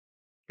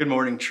Good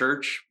morning,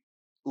 church.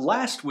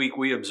 Last week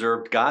we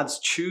observed God's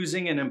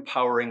choosing and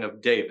empowering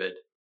of David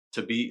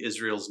to be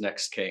Israel's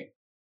next king.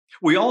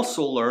 We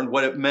also learned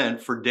what it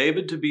meant for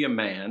David to be a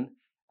man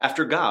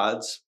after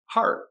God's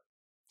heart,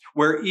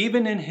 where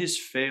even in his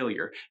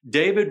failure,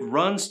 David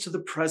runs to the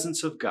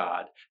presence of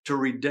God to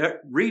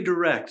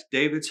redirect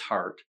David's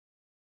heart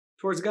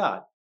towards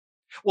God.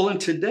 Well, in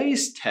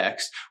today's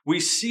text, we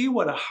see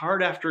what a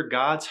heart after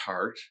God's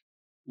heart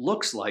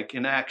looks like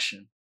in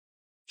action.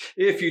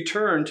 If you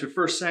turn to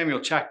 1 Samuel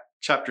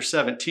chapter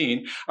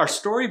 17, our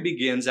story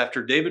begins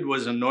after David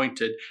was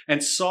anointed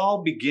and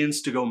Saul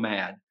begins to go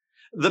mad.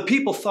 The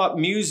people thought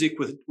music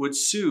would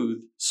soothe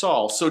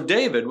Saul, so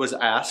David was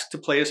asked to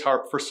play his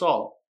harp for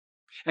Saul.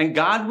 And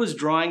God was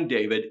drawing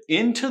David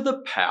into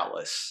the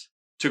palace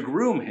to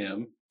groom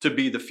him to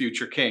be the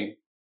future king.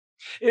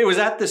 It was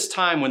at this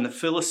time when the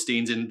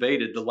Philistines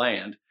invaded the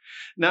land.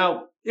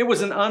 Now, it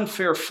was an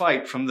unfair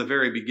fight from the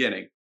very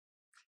beginning.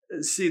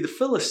 See, the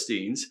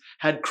Philistines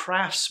had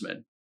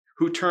craftsmen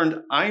who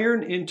turned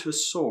iron into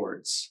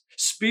swords,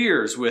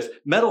 spears with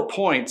metal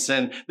points,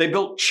 and they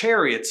built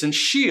chariots and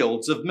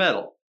shields of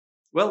metal.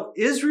 Well,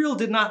 Israel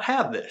did not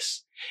have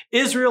this.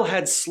 Israel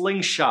had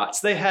slingshots,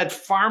 they had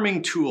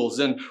farming tools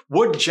and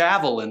wood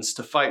javelins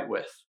to fight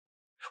with.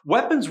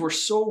 Weapons were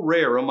so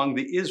rare among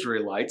the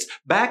Israelites.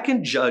 Back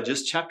in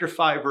Judges chapter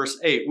 5, verse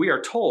 8, we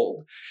are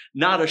told,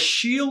 not a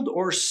shield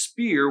or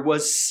spear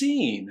was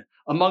seen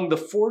among the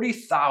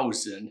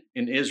 40,000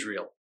 in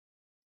Israel.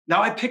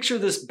 Now I picture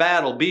this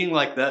battle being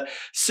like the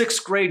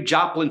 6th grade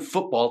Joplin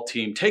football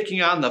team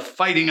taking on the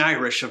Fighting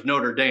Irish of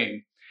Notre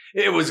Dame.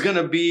 It was going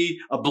to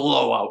be a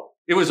blowout.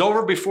 It was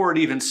over before it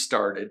even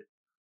started.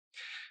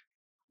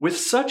 With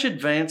such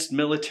advanced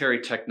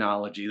military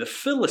technology, the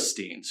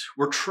Philistines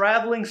were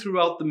traveling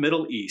throughout the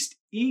Middle East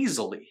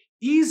easily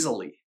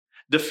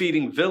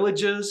defeating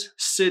villages,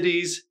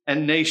 cities,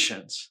 and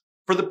nations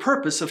for the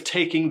purpose of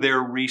taking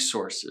their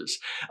resources.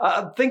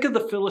 Think of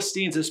the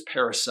Philistines as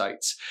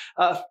parasites,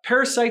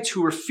 parasites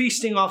who were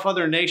feasting off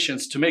other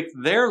nations to make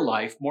their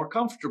life more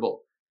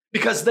comfortable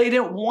because they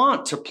didn't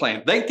want to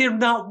plant. They did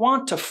not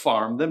want to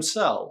farm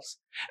themselves.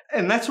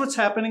 And that's what's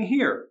happening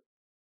here.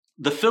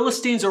 The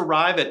Philistines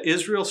arrive at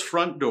Israel's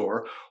front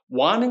door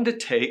wanting to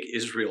take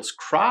Israel's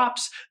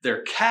crops,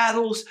 their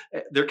cattle,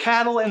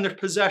 and their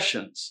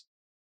possessions.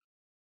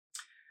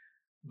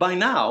 By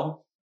now,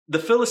 the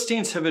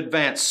Philistines have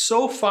advanced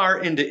so far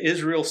into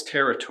Israel's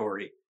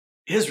territory,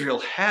 Israel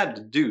had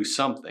to do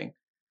something.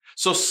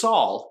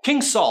 So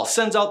King Saul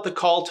sends out the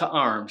call to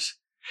arms.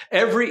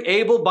 Every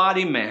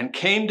able-bodied man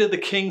came to the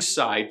king's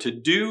side to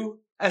do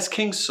as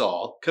King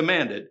Saul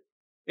commanded,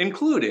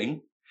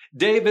 including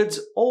David's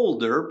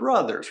older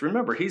brothers.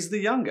 Remember, he's the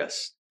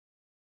youngest.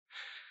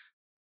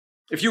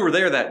 If you were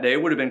there that day,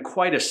 it would have been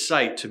quite a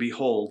sight to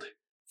behold.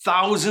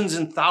 Thousands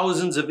and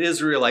thousands of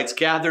Israelites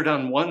gathered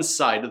on one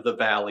side of the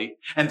valley,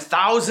 and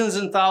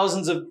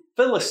thousands of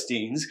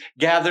Philistines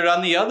gathered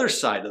on the other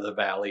side of the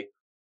valley.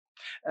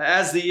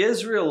 As the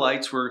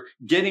Israelites were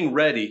getting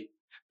ready,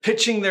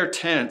 pitching their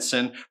tents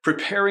and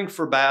preparing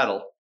for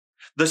battle,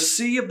 the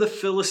sea of the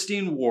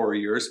Philistine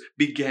warriors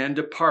began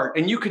to part,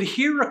 and you could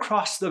hear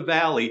across the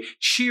valley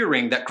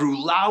cheering that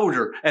grew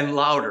louder and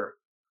louder.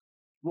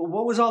 Well,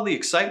 what was all the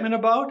excitement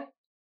about?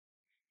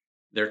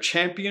 Their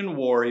champion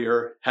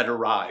warrior had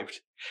arrived,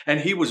 and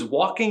he was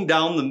walking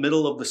down the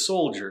middle of the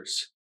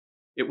soldiers.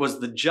 It was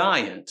the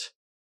giant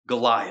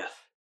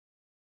Goliath.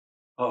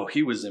 Oh,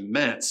 he was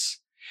immense.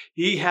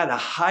 He had a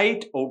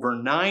height over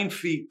 9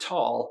 feet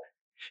tall.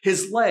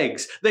 His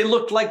legs, they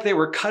looked like they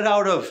were cut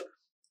out of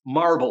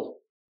marble.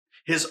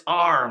 His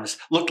arms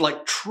looked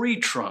like tree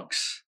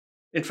trunks.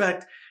 In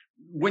fact,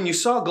 when you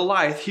saw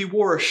Goliath, he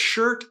wore a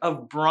shirt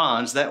of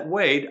bronze that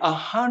weighed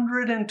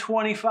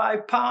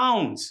 125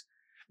 pounds.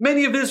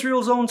 Many of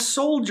Israel's own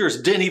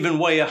soldiers didn't even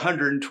weigh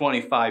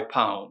 125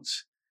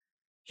 pounds.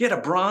 He had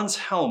a bronze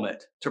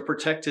helmet to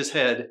protect his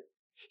head.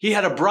 He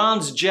had a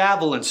bronze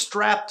javelin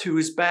strapped to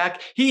his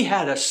back. He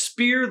had a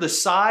spear the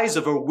size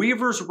of a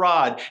weaver's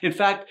rod. In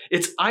fact,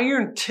 its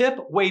iron tip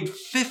weighed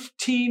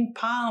 15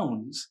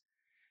 pounds.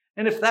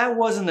 And if that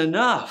wasn't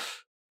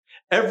enough,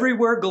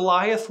 everywhere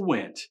Goliath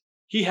went,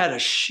 he had a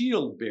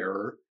shield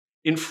bearer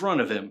in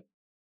front of him.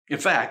 In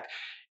fact,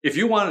 if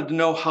you wanted to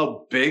know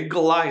how big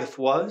Goliath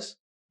was,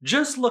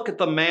 just look at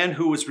the man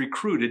who was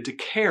recruited to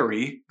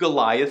carry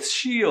Goliath's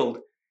shield.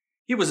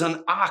 He was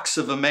an ox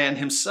of a man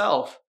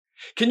himself.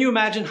 Can you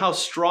imagine how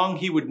strong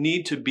he would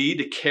need to be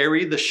to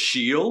carry the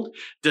shield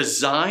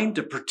designed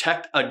to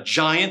protect a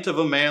giant of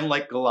a man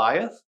like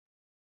Goliath?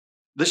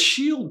 The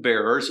shield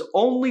bearer's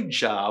only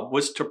job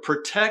was to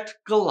protect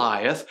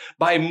Goliath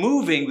by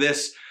moving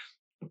this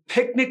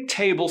picnic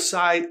table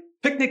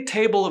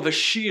of a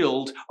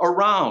shield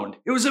around.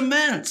 It was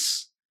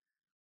immense.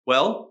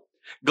 Well,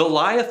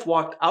 Goliath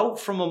walked out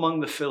from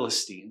among the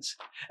Philistines,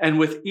 and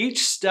with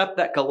each step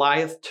that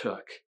Goliath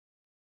took,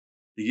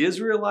 the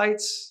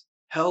Israelites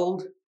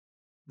held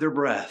their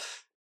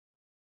breath.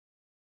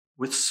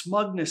 With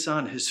smugness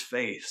on his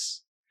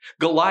face,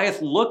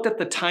 Goliath looked at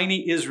the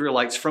tiny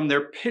Israelites from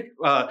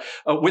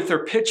with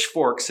their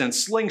pitchforks and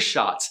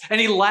slingshots, and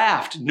he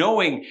laughed,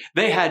 knowing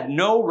they had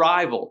no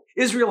rival.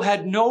 Israel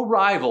had no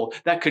rival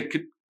that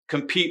could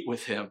compete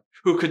with him,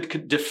 who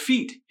could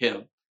defeat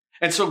him.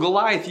 And so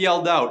Goliath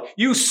yelled out,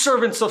 "You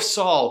servants of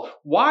Saul,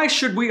 why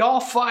should we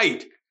all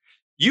fight?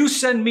 You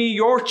send me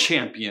your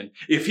champion.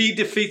 If he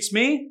defeats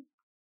me,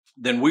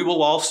 then we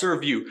will all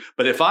serve you.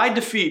 But if I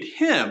defeat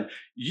him,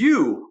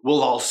 you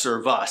will all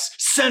serve us.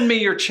 Send me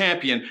your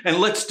champion and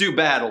let's do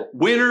battle.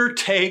 Winner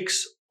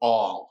takes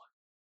all."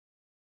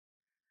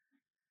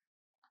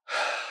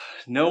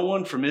 No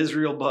one from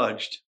Israel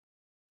budged.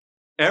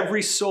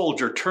 Every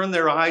soldier turned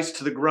their eyes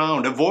to the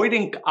ground,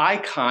 avoiding eye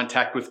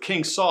contact with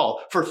King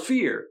Saul for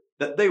fear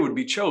that they would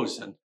be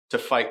chosen to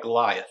fight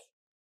Goliath.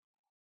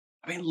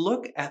 I mean,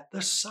 look at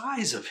the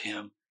size of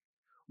him.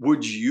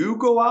 Would you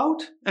go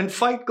out and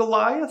fight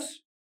Goliath?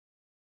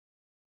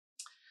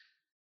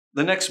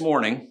 The next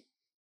morning,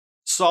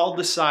 Saul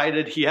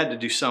decided he had to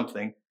do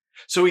something.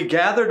 So he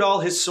gathered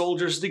all his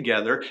soldiers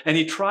together and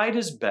he tried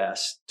his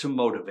best to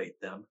motivate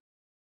them.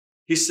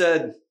 He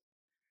said,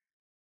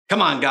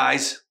 "Come on,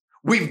 guys.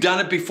 We've done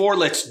it before.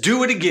 Let's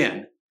do it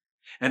again."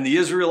 And the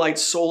Israelite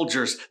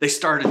soldiers, they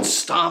started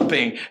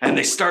stomping and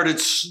they started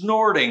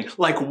snorting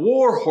like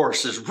war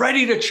horses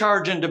ready to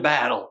charge into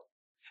battle.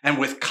 And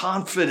with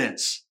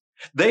confidence,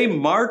 they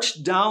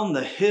marched down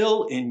the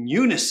hill in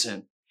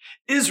unison.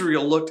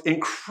 Israel looked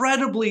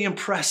incredibly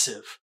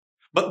impressive.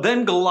 But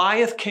then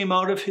Goliath came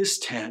out of his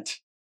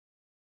tent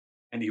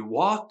and he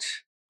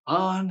walked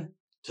on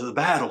to the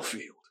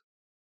battlefield.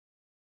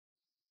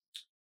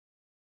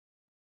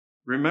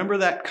 Remember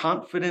that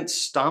confident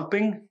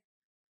stomping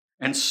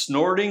and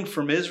snorting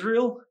from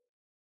Israel?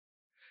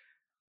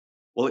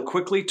 Well, it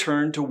quickly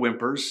turned to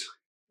whimpers,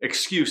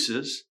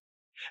 excuses,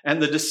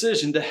 and the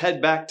decision to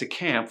head back to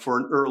camp for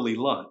an early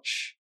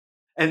lunch.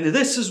 And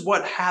this is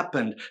what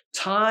happened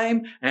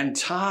time and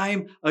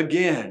time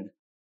again.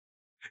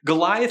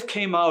 Goliath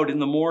came out in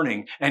the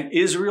morning and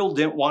Israel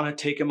didn't want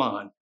to take him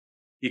on.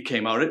 He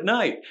came out at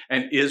night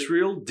and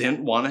Israel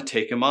didn't want to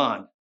take him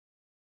on.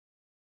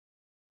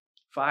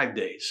 5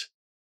 days,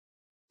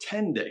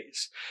 10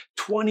 days,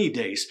 20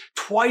 days,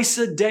 twice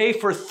a day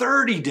for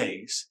 30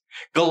 days.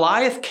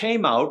 Goliath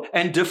came out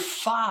and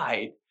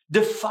defied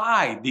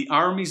the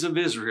armies of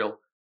Israel.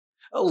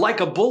 Like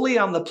a bully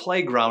on the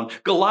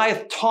playground,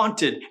 Goliath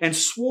taunted and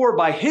swore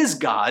by his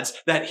gods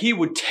that he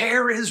would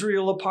tear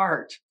Israel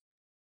apart.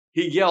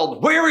 He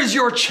yelled, "Where is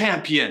your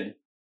champion?"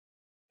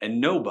 And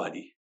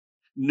nobody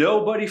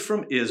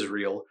from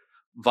Israel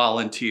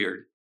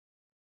volunteered.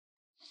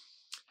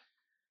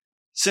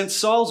 Since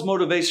Saul's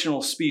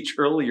motivational speech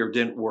earlier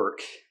didn't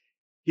work,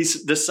 he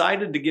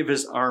decided to give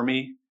his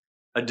army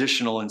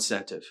additional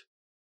incentive.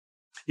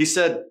 He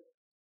said,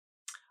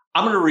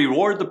 "I'm going to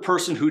reward the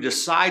person who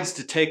decides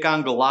to take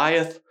on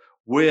Goliath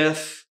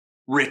with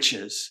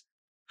riches.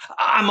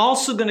 I'm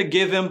also going to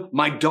give him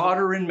my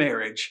daughter in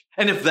marriage.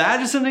 And if that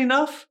isn't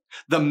enough,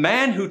 the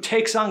man who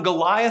takes on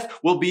Goliath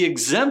will be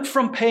exempt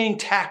from paying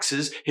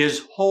taxes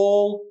his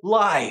whole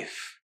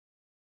life."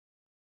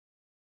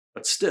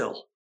 But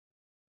still,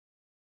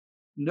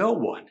 no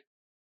one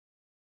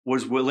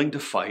was willing to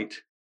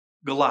fight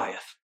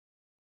Goliath.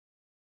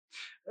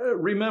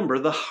 Remember,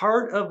 the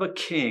heart of a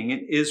king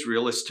in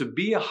Israel is to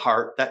be a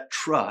heart that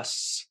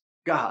trusts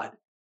God.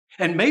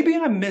 And maybe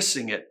I'm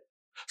missing it.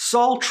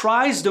 Saul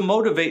tries to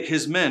motivate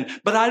his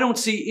men, but I don't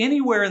see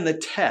anywhere in the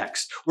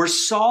text where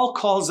Saul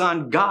calls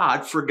on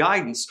God for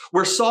guidance,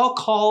 where Saul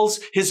calls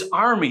his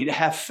army to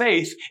have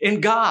faith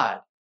in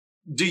God.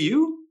 Do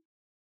you?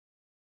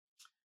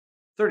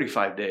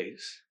 35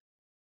 days,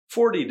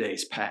 40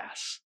 days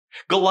pass.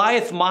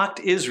 Goliath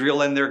mocked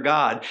Israel and their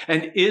God,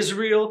 and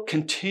Israel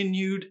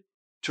continued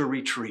to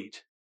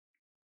retreat.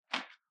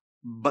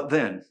 But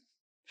then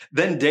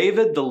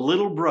David, the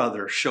little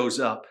brother, shows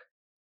up.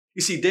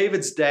 You see,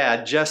 David's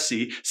dad,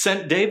 Jesse,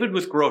 sent David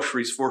with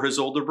groceries for his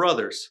older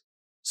brothers.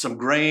 Some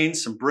grain,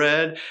 some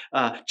bread,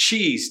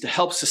 cheese to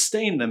help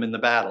sustain them in the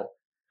battle.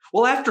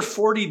 Well, after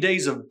 40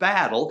 days of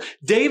battle,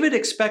 David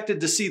expected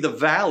to see the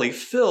valley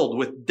filled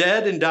with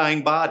dead and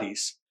dying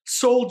bodies,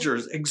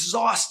 soldiers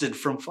exhausted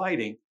from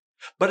fighting.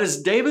 But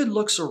as David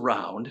looks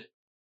around,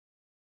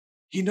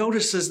 he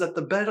notices that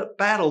the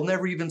battle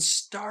never even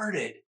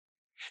started.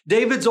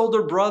 David's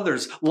older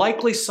brothers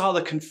likely saw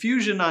the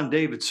confusion on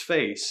David's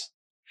face,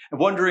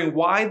 wondering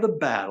why the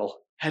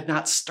battle had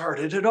not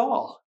started at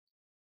all.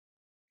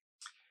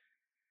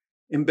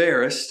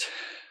 Embarrassed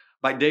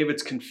by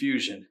David's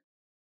confusion,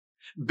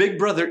 big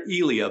brother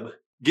Eliab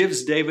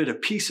gives David a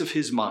piece of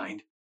his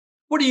mind.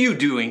 "What are you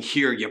doing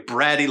here, you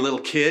bratty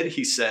little kid?"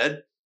 he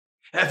said.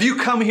 "Have you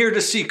come here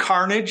to see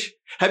carnage?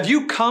 Have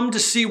you come to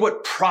see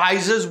what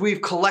prizes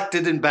we've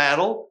collected in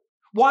battle?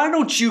 Why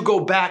don't you go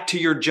back to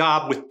your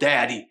job with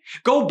Daddy?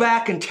 Go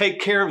back and take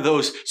care of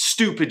those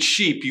stupid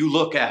sheep you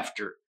look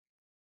after."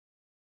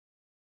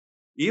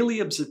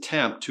 Eliab's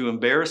attempt to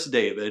embarrass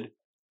David,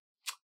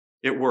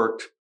 it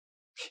worked.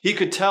 He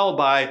could tell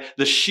by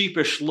the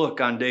sheepish look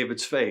on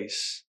David's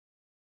face.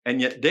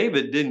 And yet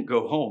David didn't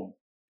go home.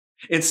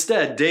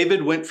 Instead,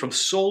 David went from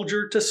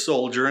soldier to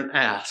soldier and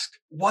asked,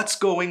 "What's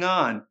going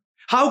on?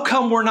 How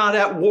come we're not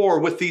at war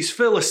with these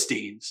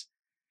Philistines?"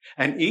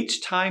 And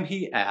each time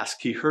he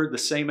asked, he heard the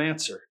same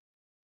answer: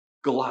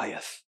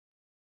 Goliath,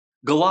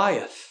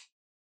 Goliath,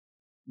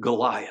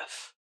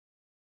 Goliath.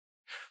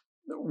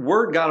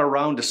 Word got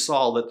around to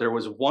Saul that there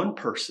was one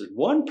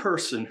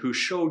person who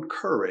showed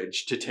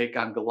courage to take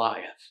on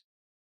Goliath.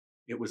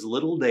 It was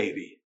little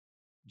Davy,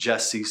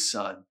 Jesse's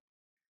son.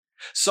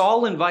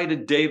 Saul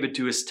invited David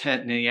to his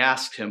tent and he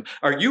asked him,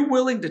 "Are you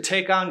willing to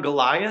take on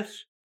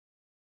Goliath?"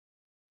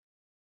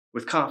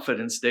 With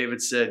confidence,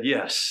 David said,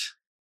 "Yes,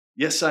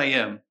 I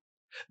am.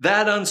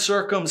 That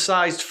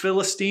uncircumcised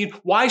Philistine,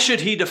 why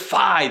should he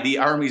defy the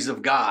armies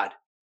of God?"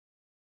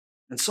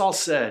 And Saul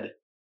said,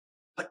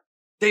 "But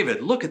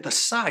David, look at the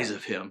size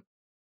of him."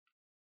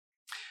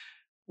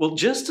 Well,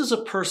 just as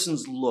a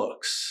person's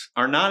looks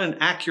are not an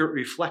accurate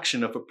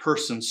reflection of a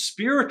person's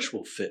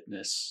spiritual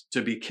fitness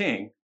to be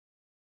king,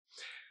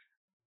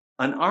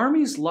 an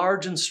army's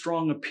large and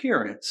strong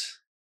appearance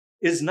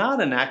is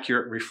not an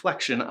accurate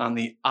reflection on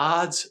the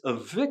odds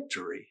of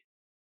victory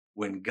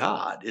when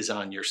God is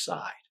on your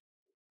side.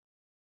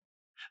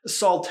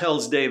 Saul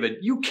tells David,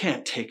 "You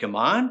can't take him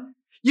on.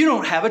 You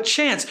don't have a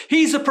chance.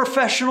 He's a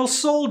professional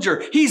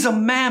soldier. He's a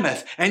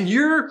mammoth, and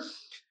you're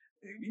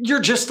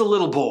just a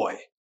little boy."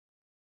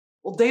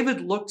 Well,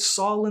 David looked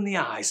Saul in the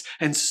eyes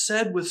and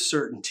said with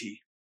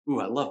certainty,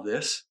 I love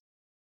this,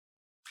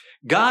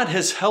 "God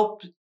has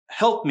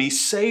helped me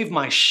save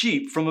my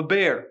sheep from a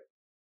bear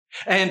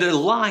and a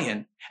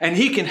lion, and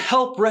he can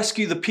help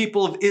rescue the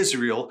people of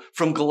Israel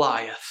from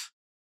Goliath."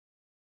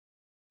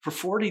 For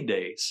 40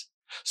 days,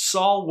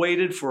 Saul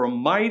waited for a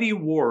mighty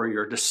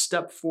warrior to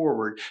step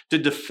forward to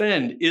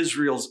defend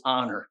Israel's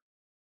honor.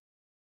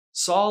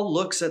 Saul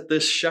looks at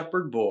this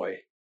shepherd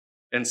boy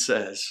and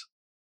says,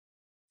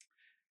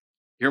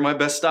 "You're my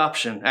best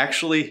option.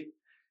 Actually,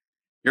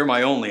 you're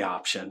my only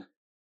option."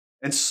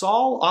 And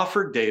Saul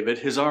offered David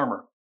his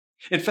armor.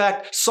 In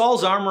fact,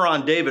 Saul's armor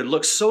on David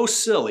looked so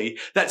silly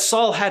that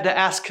Saul had to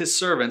ask his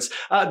servants,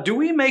 "Do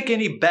we make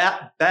any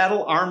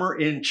battle armor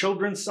in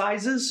children's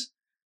sizes?"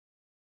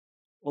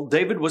 Well,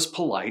 David was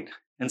polite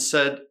and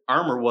said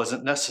armor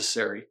wasn't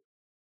necessary.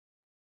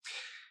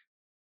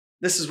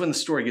 This is when the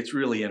story gets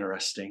really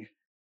interesting.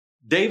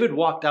 David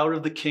walked out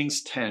of the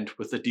king's tent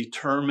with a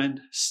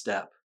determined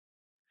step.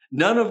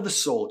 None of the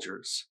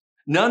soldiers,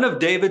 none of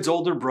David's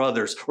older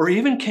brothers, or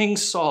even King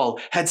Saul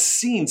had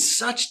seen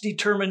such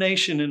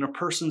determination in a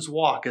person's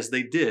walk as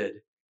they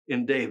did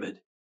in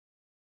David.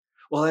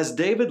 Well, as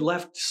David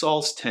left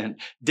Saul's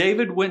tent,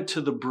 David went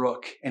to the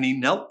brook and he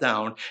knelt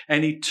down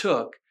and he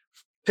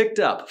picked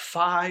up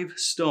 5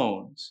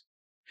 stones.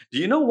 Do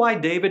you know why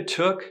David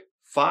took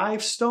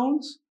 5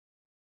 stones?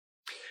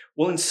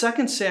 Well, in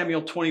 2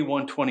 Samuel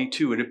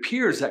 21:22, it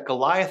appears that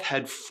Goliath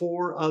had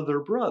 4 other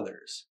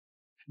brothers.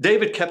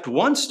 David kept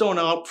 1 stone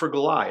out for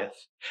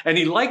Goliath, and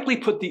he likely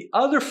put the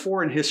other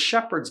 4 in his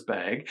shepherd's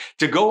bag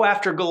to go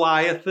after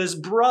Goliath's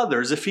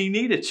brothers if he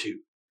needed to.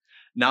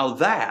 Now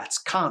that's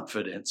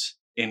confidence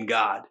in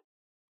God.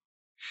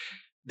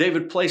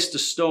 David placed a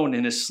stone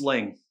in his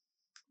sling.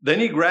 Then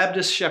he grabbed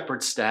his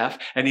shepherd's staff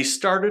and he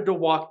started to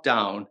walk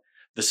down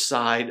the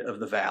side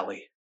of the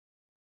valley.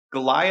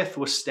 Goliath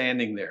was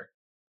standing there.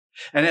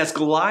 And as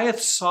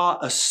Goliath saw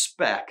a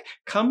speck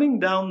coming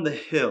down the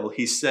hill,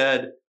 he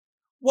said,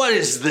 "What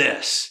is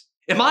this?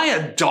 Am I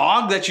a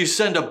dog that you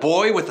send a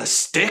boy with a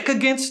stick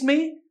against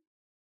me?"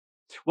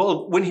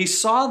 Well, when he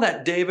saw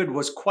that David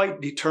was quite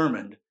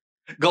determined,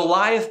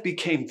 Goliath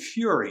became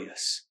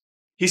furious.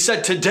 He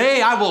said,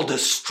 "Today I will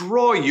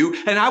destroy you,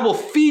 and I will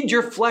feed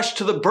your flesh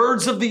to the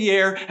birds of the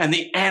air and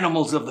the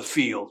animals of the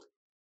field."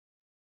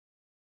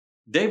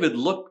 David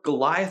looked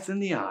Goliath in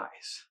the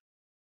eyes,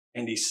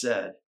 and he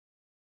said,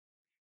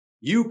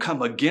 "You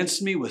come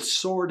against me with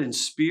sword and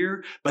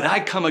spear, but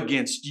I come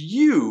against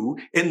you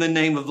in the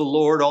name of the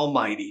Lord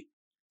Almighty.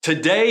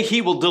 Today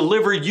he will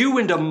deliver you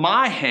into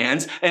my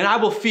hands, and I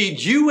will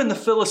feed you and the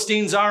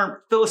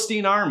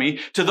Philistine army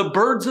to the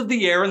birds of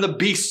the air and the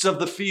beasts of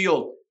the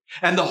field.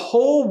 And the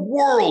whole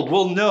world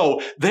will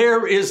know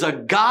there is a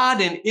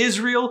God in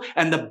Israel,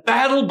 and the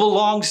battle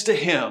belongs to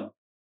him."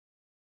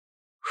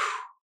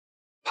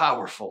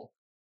 Powerful.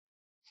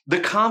 The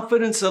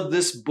confidence of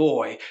this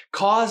boy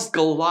caused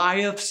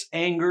Goliath's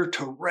anger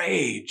to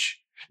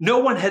rage. No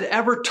one had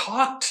ever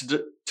talked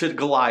to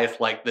Goliath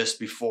like this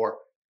before.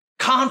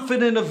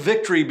 Confident of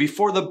victory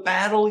before the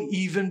battle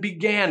even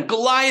began.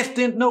 Goliath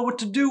didn't know what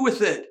to do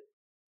with it.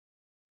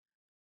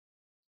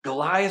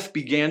 Goliath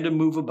began to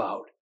move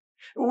about,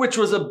 which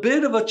was a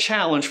bit of a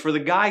challenge for the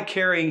guy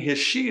carrying his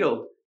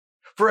shield.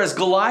 For as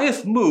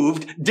Goliath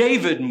moved,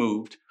 David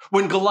moved.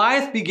 When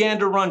Goliath began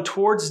to run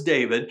towards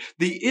David,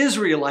 the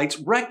Israelites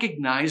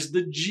recognized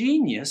the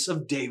genius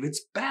of David's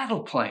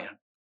battle plan.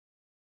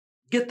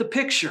 Get the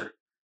picture.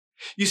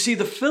 You see,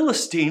 the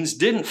Philistines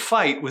didn't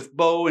fight with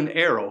bow and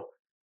arrow,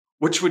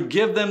 which would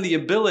give them the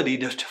ability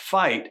to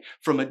fight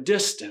from a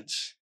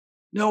distance.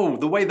 No,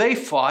 the way they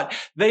fought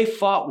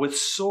with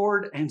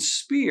sword and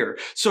spear.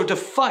 So to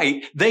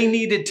fight, they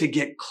needed to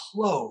get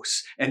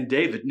close, and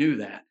David knew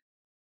that.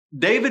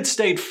 David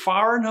stayed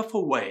far enough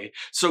away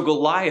so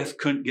Goliath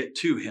couldn't get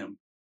to him.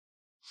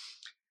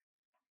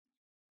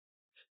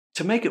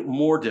 To make it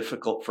more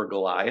difficult for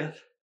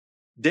Goliath,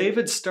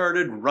 David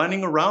started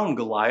running around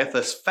Goliath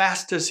as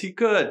fast as he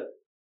could.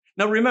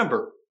 Now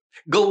remember,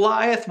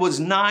 Goliath was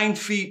 9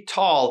 feet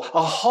tall,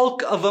 a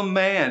hulk of a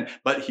man,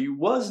 but he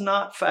was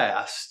not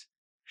fast.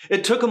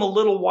 It took him a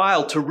little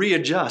while to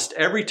readjust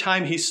every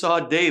time he saw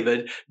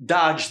David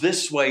dodge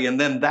this way and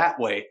then that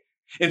way.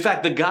 In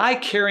fact, the guy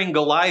carrying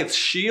Goliath's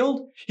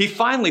shield, he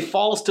finally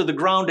falls to the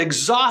ground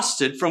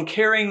exhausted from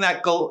carrying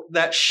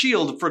that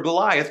shield for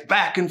Goliath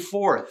back and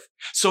forth.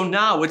 So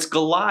now it's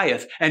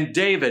Goliath and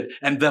David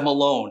and them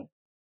alone.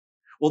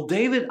 Well,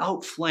 David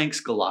outflanks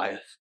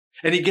Goliath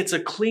and he gets a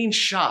clean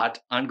shot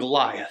on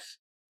Goliath.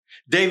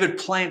 David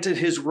planted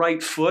his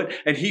right foot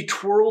and he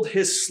twirled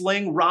his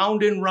sling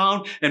round and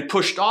round and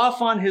pushed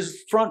off on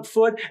his front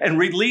foot and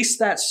released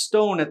that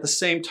stone at the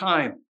same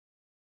time.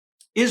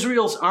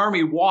 Israel's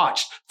army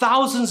watched.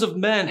 Thousands of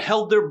men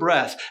held their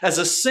breath as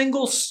a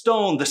single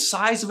stone the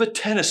size of a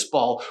tennis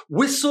ball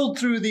whistled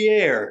through the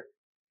air.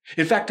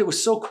 In fact, it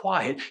was so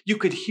quiet, you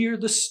could hear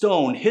the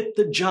stone hit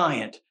the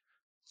giant.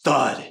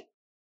 Thud.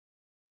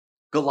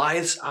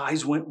 Goliath's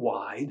eyes went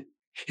wide.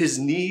 His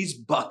knees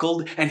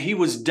buckled and he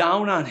was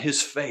down on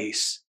his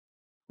face.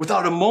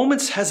 Without a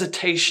moment's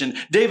hesitation,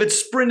 David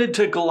sprinted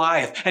to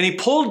Goliath and he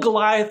pulled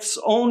Goliath's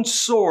own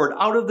sword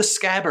out of the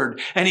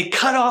scabbard and he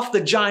cut off the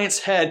giant's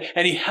head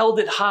and he held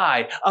it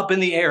high up in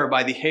the air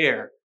by the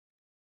hair.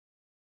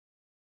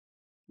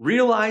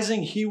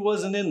 Realizing he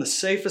wasn't in the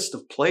safest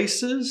of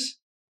places,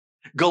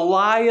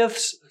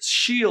 Goliath's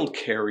shield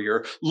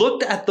carrier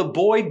looked at the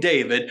boy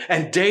David,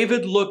 and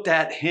David looked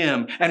at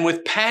him. And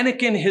with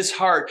panic in his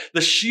heart,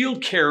 the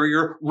shield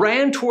carrier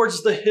ran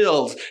towards the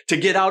hills to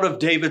get out of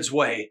David's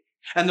way.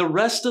 And the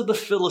rest of the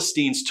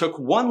Philistines took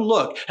one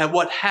look at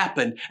what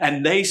happened,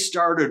 and they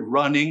started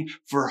running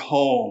for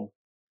home.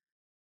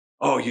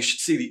 Oh, you should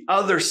see the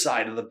other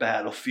side of the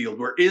battlefield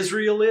where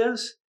Israel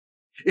is.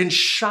 In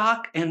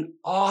shock and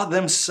awe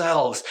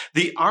themselves,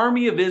 the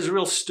army of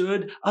Israel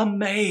stood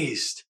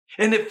amazed.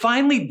 And it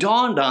finally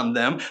dawned on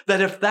them that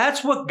if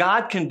that's what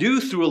God can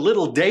do through a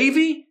little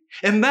Davy,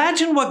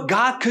 imagine what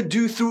God could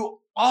do through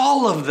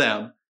all of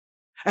them.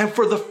 And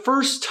for the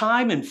first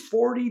time in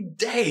 40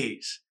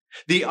 days,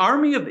 the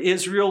army of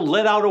Israel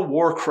let out a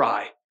war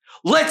cry.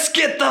 Let's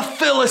get the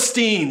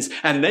Philistines!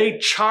 And they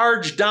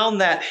charged down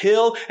that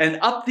hill and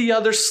up the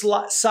other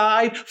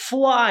side,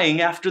 flying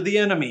after the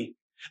enemy.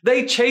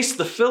 They chased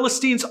the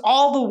Philistines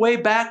all the way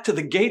back to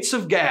the gates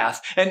of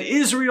Gath, and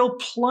Israel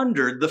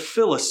plundered the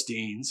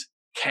Philistines'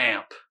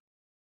 camp.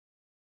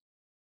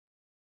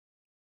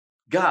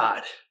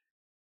 God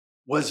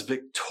was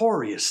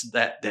victorious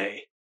that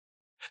day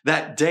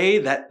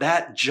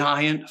that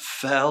giant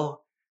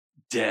fell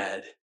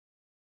dead.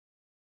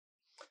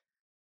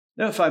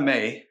 Now, if I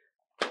may,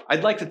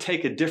 I'd like to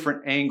take a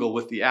different angle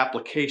with the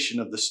application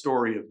of the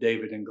story of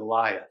David and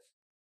Goliath.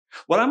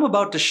 What I'm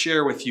about to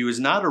share with you is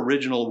not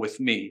original with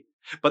me,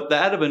 but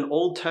that of an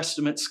Old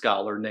Testament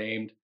scholar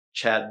named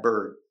Chad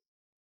Bird.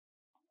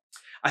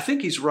 I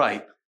think he's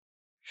right,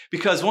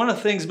 because one of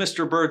the things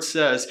Mr. Bird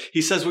says,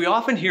 he says we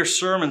often hear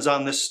sermons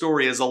on this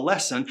story as a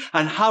lesson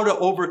on how to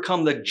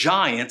overcome the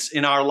giants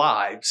in our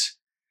lives.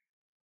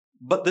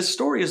 But this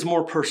story is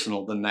more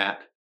personal than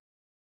that.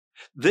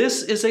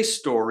 This is a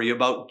story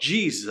about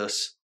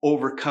Jesus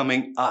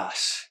overcoming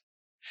us,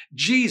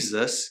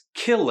 Jesus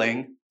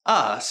killing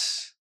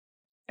us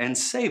and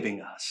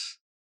saving us.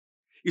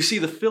 You see,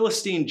 the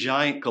Philistine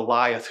giant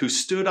Goliath who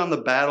stood on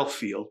the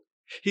battlefield,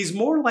 he's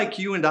more like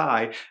you and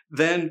I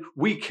than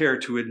we care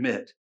to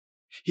admit.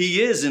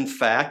 He is, in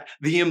fact,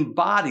 the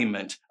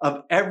embodiment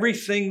of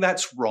everything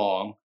that's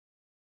wrong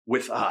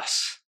with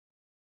us.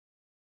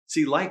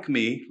 See, like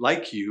me,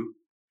 like you,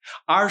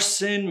 our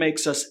sin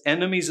makes us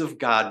enemies of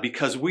God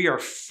because we are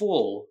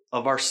full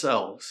of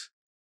ourselves.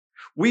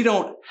 We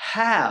don't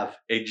have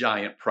a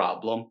giant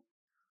problem.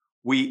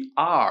 We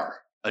are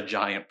a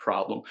giant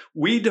problem.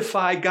 We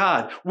defy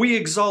God. We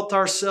exalt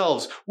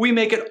ourselves. We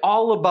make it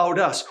all about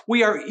us.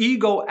 We are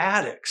ego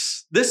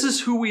addicts. This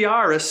is who we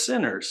are as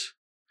sinners.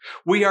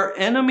 We are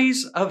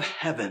enemies of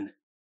heaven,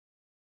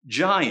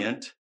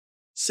 giant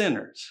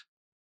sinners.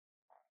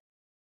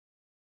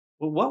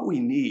 Well, what we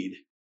need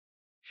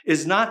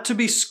is not to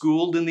be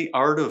schooled in the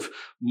art of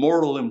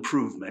moral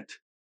improvement.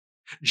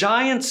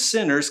 Giant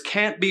sinners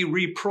can't be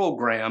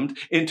reprogrammed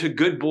into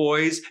good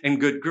boys and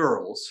good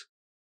girls.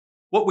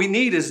 What we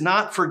need is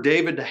not for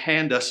David to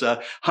hand us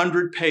a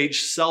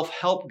 100-page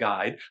self-help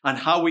guide on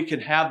how we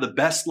can have the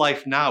best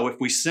life now if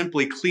we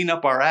simply clean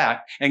up our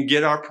act and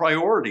get our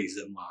priorities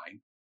in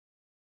line.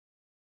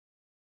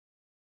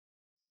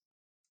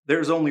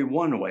 There's only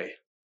one way.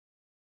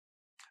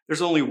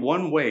 There's only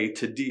one way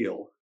to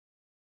deal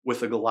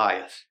with a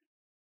Goliath.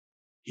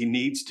 He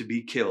needs to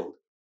be killed.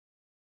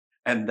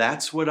 And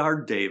that's what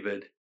our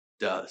David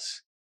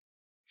does.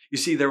 You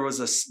see, there was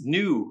a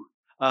new,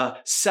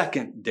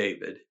 second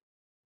David,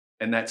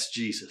 and that's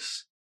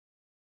Jesus.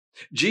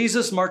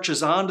 Jesus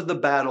marches onto the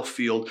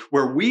battlefield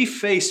where we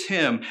face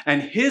him,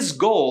 and his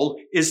goal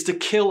is to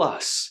kill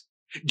us.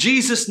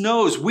 Jesus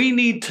knows we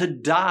need to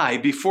die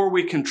before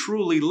we can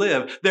truly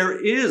live. There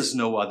is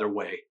no other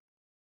way.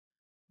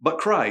 But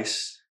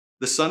Christ,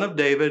 the Son of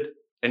David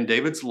and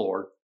David's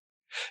Lord,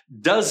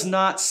 does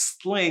not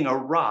sling a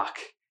rock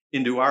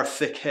into our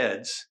thick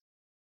heads.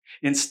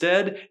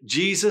 Instead,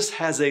 Jesus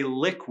has a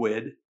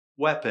liquid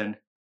weapon.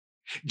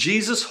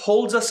 Jesus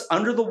holds us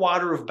under the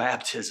water of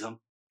baptism.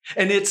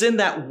 And it's in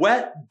that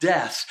wet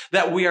death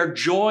that we are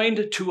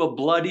joined to a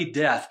bloody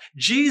death.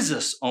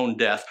 Jesus' own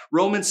death.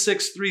 Romans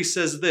 6:3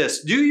 says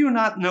this, "Do you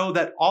not know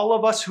that all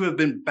of us who have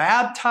been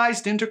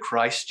baptized into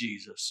Christ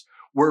Jesus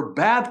were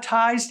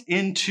baptized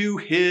into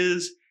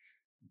his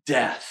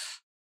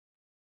death?"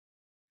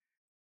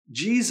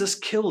 Jesus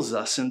kills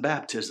us in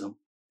baptism.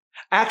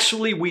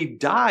 Actually, we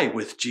die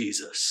with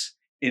Jesus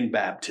in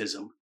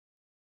baptism.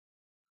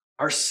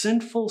 Our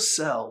sinful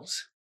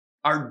selves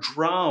are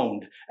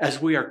drowned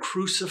as we are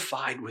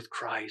crucified with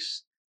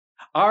Christ.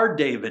 Our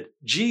David,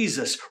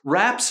 Jesus,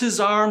 wraps his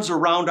arms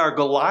around our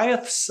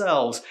Goliath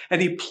selves and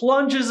he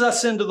plunges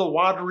us into the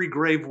watery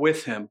grave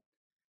with him.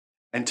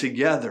 And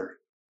together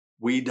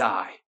we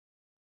die.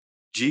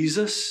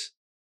 Jesus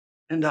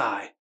and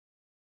I.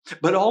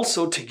 But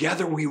also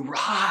together we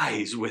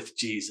rise with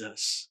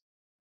Jesus.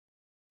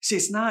 See,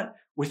 it's not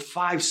with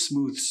 5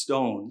 smooth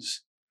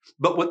stones,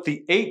 but with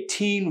the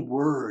 18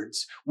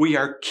 words, we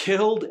are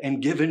killed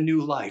and given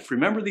new life.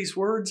 Remember these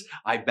words?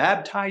 I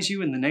baptize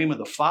you in the name of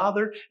the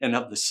Father and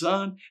of the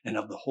Son and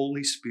of the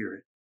Holy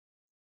Spirit.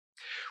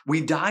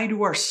 We die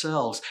to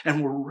ourselves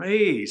and were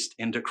raised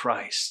into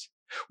Christ.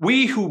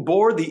 We who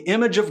bore the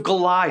image of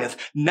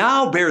Goliath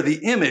now bear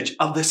the image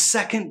of the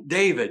second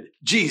David,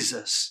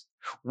 Jesus.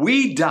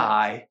 We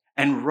die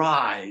and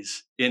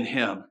rise in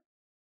him.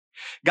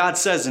 God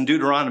says in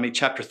Deuteronomy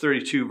chapter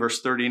 32,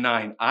 verse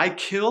 39, I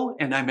kill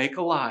and I make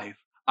alive.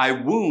 I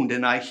wound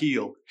and I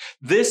heal.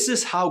 This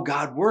is how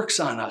God works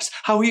on us,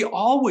 how he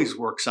always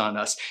works on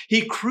us.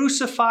 He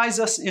crucifies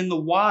us in the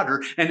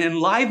water and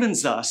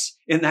enlivens us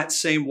in that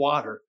same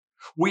water.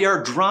 We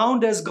are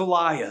drowned as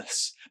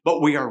Goliaths,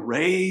 but we are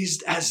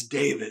raised as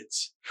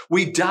Davids.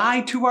 We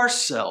die to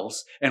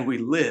ourselves and we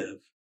live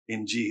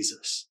in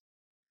Jesus.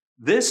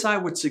 This, I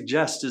would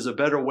suggest, is a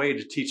better way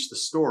to teach the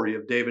story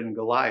of David and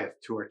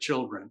Goliath to our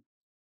children.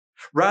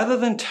 Rather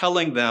than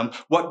telling them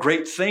what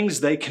great things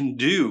they can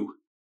do,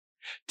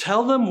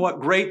 tell them what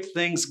great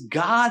things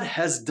God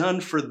has done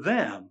for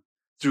them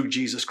through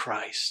Jesus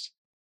Christ.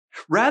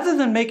 Rather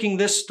than making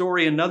this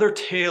story another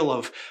tale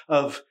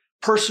of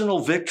personal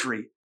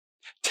victory,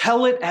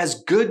 tell it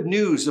as good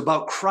news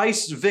about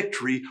Christ's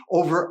victory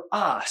over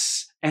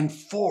us and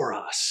for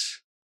us.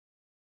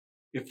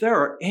 If there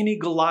are any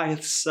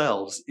Goliath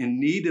selves in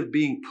need of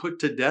being put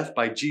to death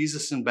by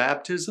Jesus in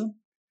baptism,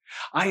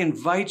 I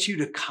invite you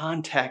to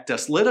contact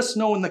us. Let us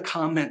know in the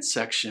comment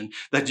section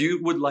that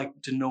you would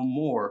like to know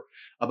more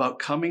about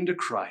coming to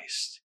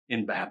Christ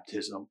in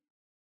baptism.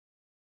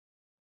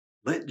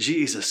 Let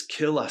Jesus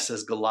kill us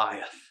as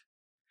Goliath,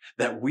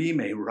 that we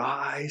may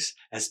rise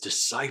as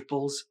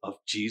disciples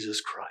of Jesus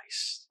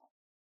Christ.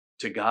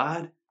 To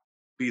God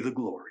be the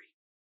glory.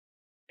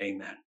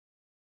 Amen.